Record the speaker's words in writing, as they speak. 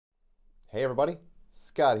Hey everybody,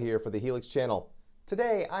 Scott here for the Helix channel.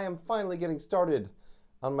 Today I am finally getting started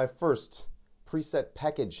on my first preset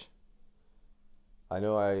package. I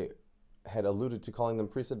know I had alluded to calling them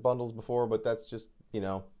preset bundles before, but that's just,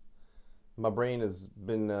 my brain has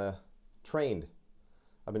been trained.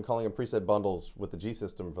 I've been calling them preset bundles with the G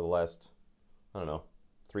system for the last,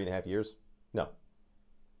 3.5 years? No,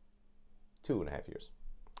 2.5 years.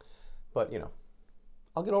 But,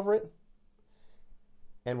 I'll get over it.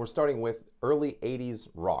 And we're starting with early 80s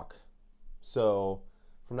rock. So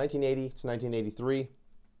from 1980 to 1983,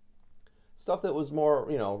 stuff that was more,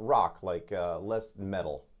 rock, like less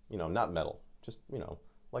metal, not metal, just,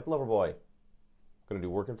 like Loverboy. Gonna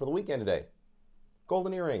do Working for the Weekend today.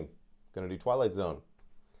 Golden Earring, gonna do Twilight Zone.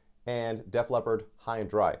 And Def Leppard, High and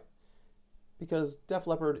Dry. Because Def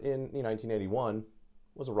Leppard in 1981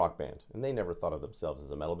 was a rock band, and they never thought of themselves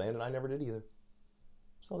as a metal band, and I never did either.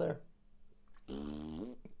 So there.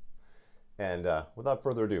 And without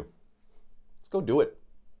further ado, let's go do it.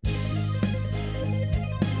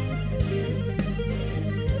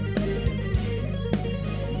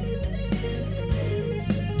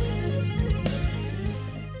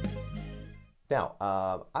 Now,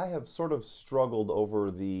 I have sort of struggled over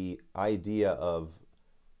the idea of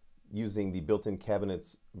using the built-in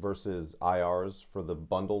cabinets versus IRs for the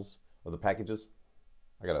bundles or the packages.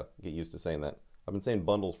 I gotta get used to saying that. I've been saying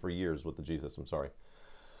bundles for years with the G system, sorry.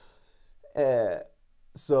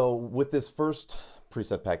 So with this first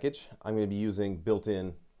preset package, I'm going to be using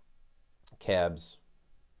built-in cabs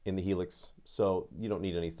in the Helix, so you don't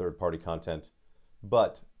need any third-party content.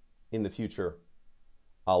 But in the future,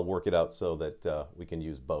 I'll work it out so that we can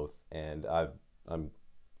use both. And I've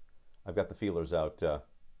got the feelers out to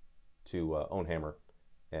Ownhammer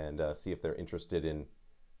and see if they're interested in,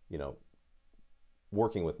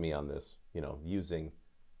 working with me on this.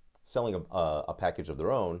 Selling a package of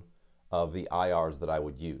their own of the IRs that I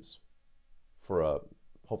would use for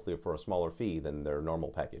hopefully for a smaller fee than their normal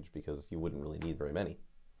package, because you wouldn't really need very many.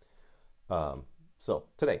 So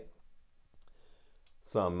today,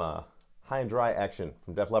 some High and Dry action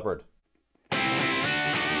from Def Leppard.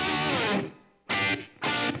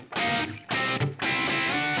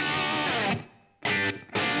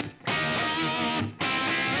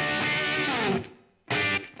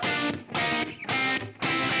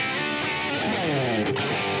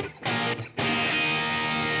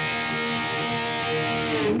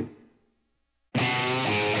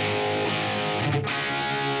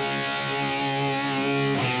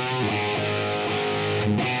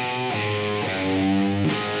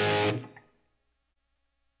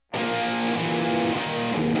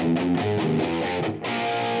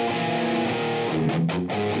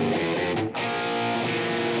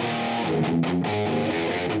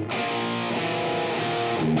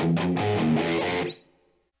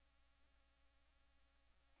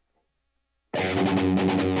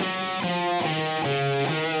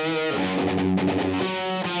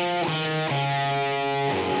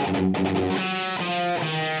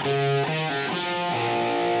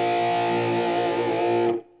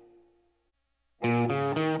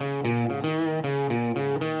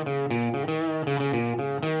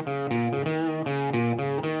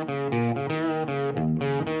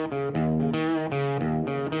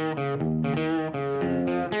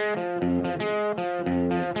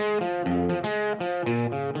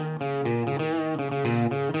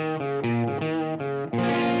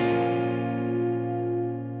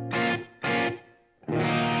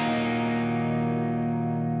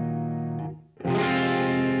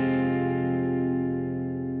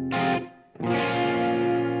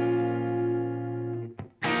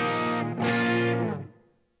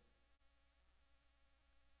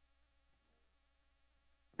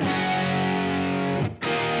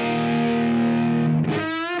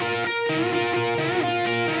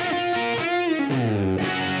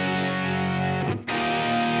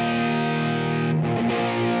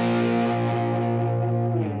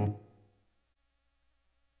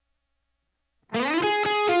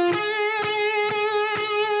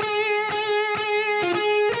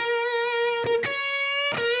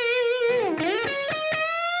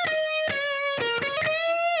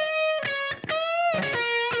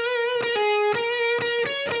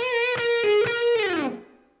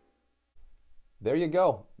 There you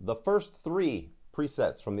go. The first 3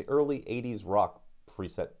 presets from the early 80s rock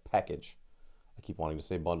preset package. I keep wanting to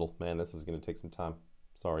say bundle. Man, this is going to take some time.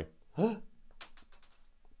 Sorry. There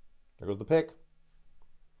goes the pick.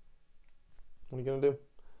 What are you going to do?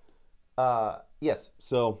 Yes,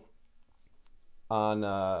 so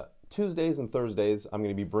on Tuesdays and Thursdays, I'm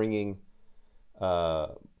going to be bringing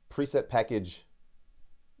preset package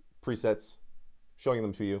presets, showing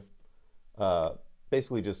them to you.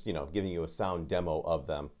 Basically just, giving you a sound demo of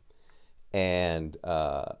them. And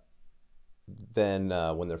then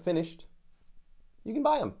when they're finished, you can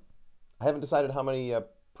buy them. I haven't decided how many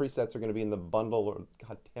presets are going to be in the bundle or,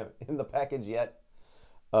 goddamn it, in the package yet.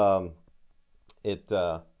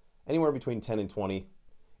 Anywhere between 10 and 20.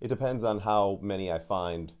 It depends on how many I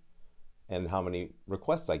find and how many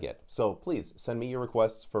requests I get. So please send me your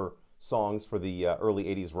requests for songs for the early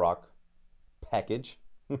 80s rock package.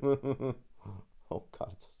 Oh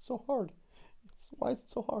God, it's so hard. Why is it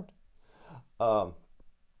so hard?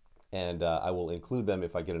 And I will include them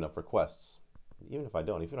if I get enough requests. Even if I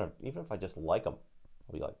don't, even if I just like them,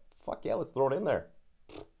 I'll be like, fuck yeah, let's throw it in there.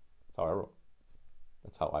 That's how I roll.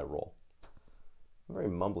 That's how I roll. I'm very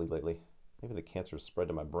mumbly lately. Maybe the cancer has spread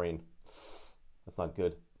to my brain. That's not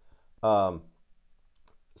good. Yeah,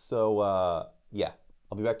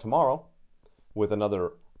 I'll be back tomorrow with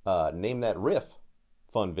another Name That Riff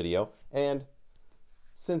fun video. And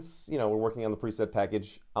since, we're working on the preset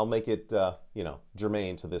package, I'll make it,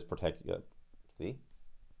 germane to this see?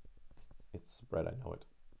 It's spread, I know it.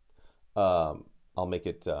 I'll make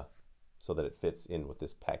it so that it fits in with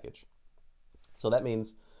this package. So that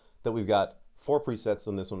means that we've got 4 presets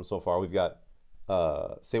on this one so far. We've got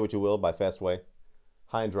Say What You Will by Fastway,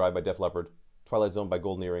 High and Dry by Def Leppard, Twilight Zone by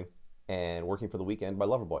Golden Earring, and Working for the Weekend by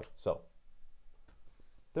Loverboy. So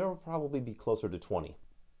there will probably be closer to 20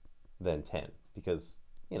 than 10 because,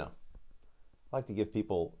 I like to give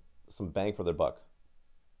people some bang for their buck.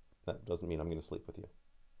 That doesn't mean I'm going to sleep with you.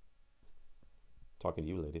 Talking to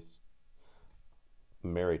you, ladies.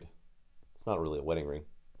 I'm married. It's not really a wedding ring,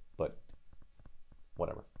 but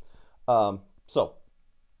whatever. So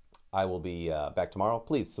I will be back tomorrow.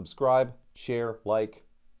 Please subscribe, share, like,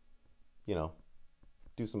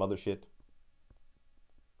 do some other shit.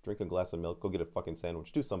 Drink a glass of milk, go get a fucking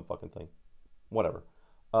sandwich, do some fucking thing. Whatever.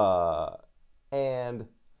 And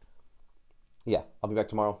yeah, I'll be back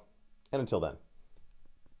tomorrow. And until then,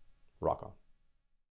 rock on.